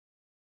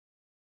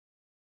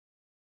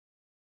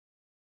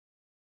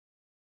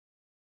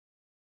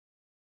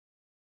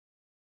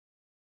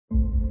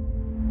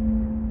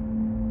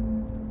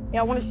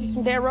Y'all want to see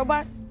some dead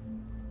robots?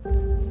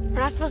 We're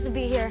not supposed to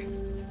be here.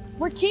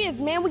 We're kids,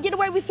 man. We get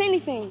away with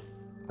anything.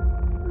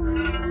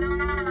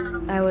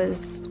 I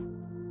was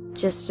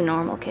just a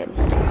normal kid.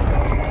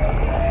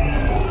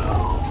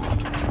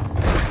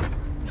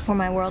 Before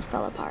my world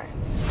fell apart.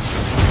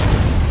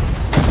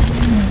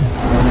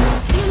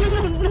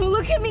 No,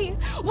 look at me!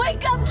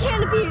 Wake up,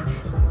 Canopy!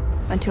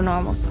 Went to a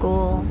normal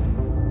school.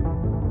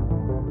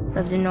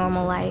 Lived a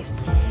normal life.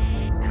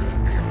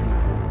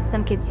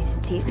 Some kids used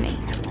to tease me.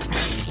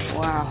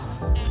 Wow.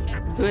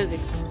 Who is he?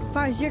 As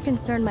far as you're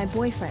concerned, my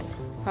boyfriend.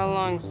 How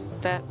long's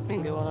that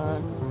been going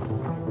on?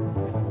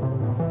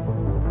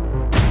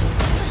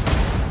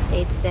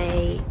 They'd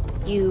say,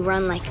 you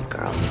run like a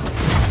girl.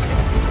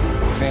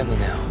 We're family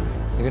now.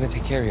 They're gonna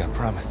take care of you, I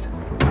promise.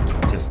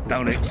 Just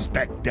don't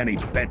expect any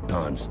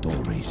bedtime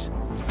stories.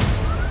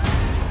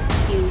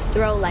 You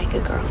throw like a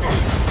girl. Come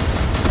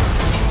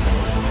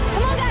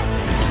on, guys!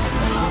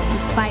 You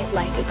fight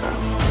like a girl.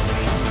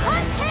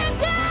 Put him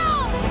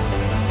down!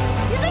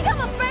 You think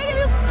I'm afraid of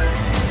you?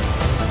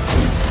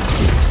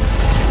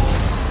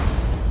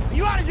 Are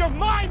you out of your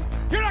mind?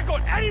 You're not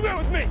going anywhere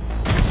with me!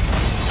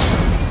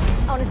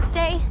 I want to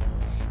stay,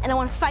 and I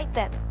want to fight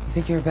them. You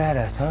think you're a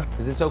badass, huh?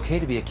 Is this okay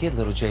to be a kid,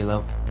 little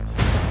J-Lo?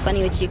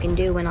 Funny what you can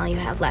do when all you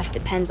have left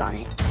depends on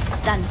it.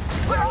 Done.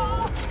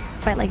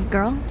 Fight like a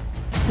girl?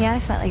 Yeah, I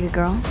fight like a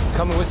girl.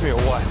 Coming with me or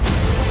what?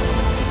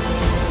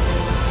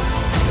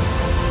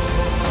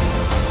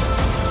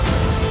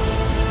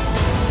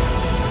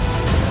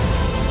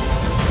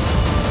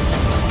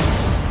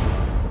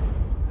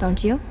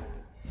 Don't you?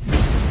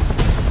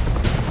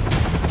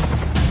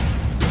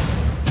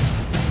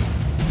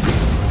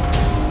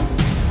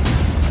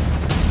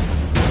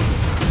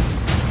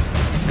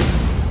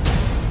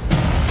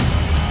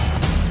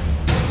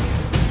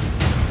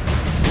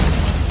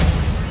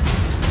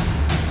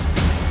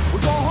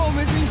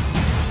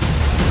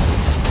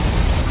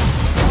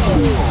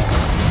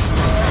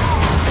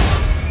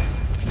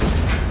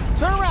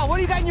 Turn around, what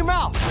do you got in your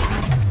mouth?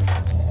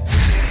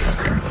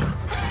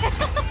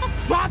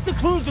 Drop the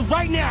cruiser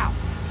right now!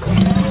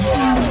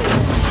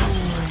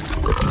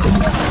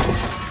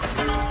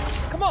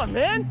 Come on,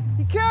 man,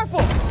 be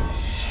careful!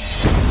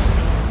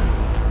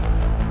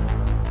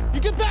 You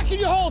get back in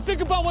your hole and think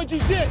about what you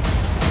did!